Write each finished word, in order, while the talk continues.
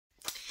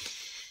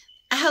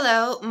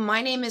Hello,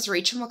 my name is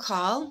Rachel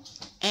McCall,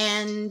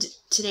 and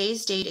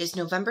today's date is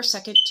November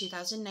 2nd,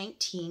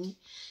 2019,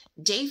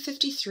 day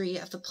 53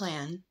 of the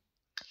plan.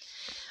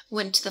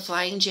 Went to the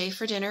Flying J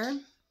for dinner.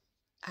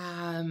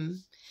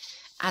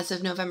 As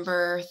of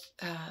November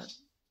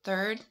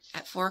 3rd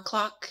at 4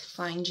 o'clock,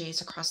 Flying J's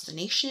across the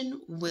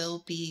nation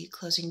will be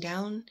closing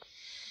down.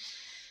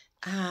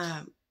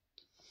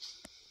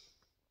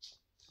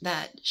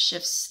 That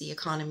shifts the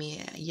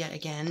economy yet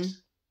again.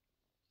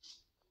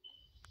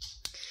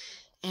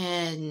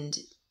 And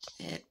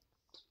it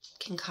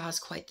can cause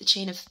quite the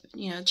chain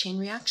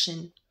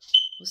reaction.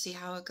 We'll see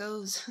how it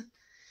goes.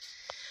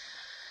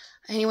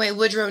 Anyway,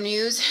 Woodrow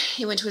news.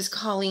 He went to his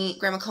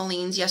Grandma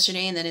Colleen's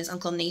yesterday and then his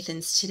Uncle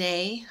Nathan's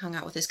today. Hung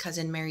out with his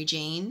cousin Mary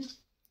Jane.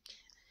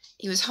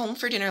 He was home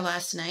for dinner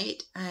last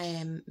night.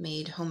 I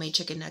made homemade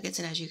chicken nuggets,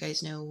 and as you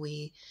guys know,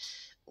 we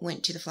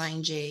went to the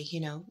Flying J,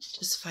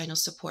 just final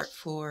support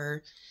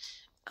for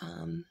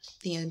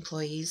the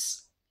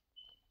employees.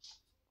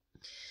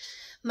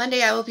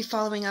 Monday, I will be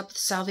following up with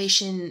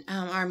Salvation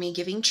Army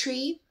Giving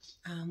Tree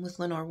with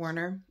Lenore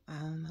Warner.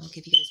 I'll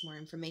give you guys more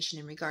information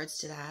in regards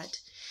to that.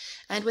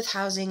 And with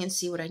housing, and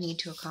see what I need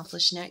to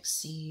accomplish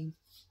next, see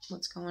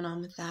what's going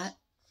on with that.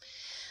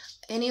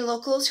 Any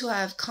locals who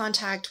have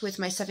contact with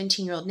my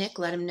 17-year-old Nick,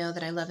 let him know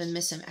that I love and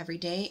miss him every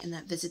day, and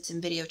that visits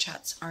and video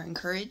chats are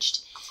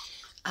encouraged.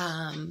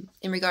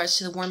 In regards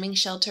to the warming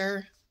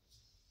shelter,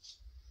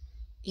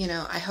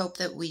 I hope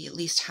that we at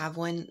least have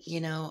one.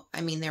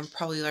 There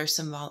probably are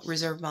some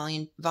reserve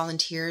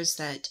volunteers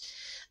that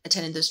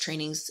attended those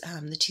trainings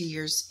the 2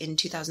 years in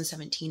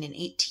 2017 and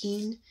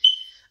 18.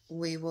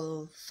 We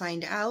will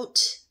find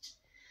out.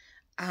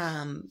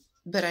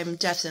 But I'm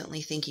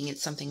definitely thinking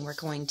it's something we're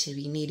going to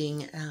be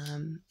needing,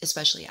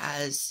 especially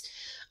as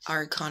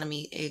our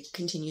economy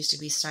continues to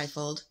be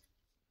stifled.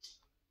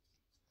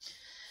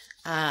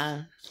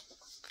 I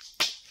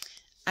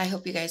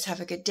hope you guys have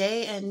a good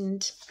day,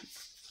 and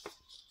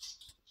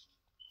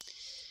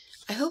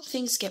I hope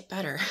things get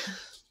better.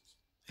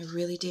 I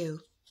really do.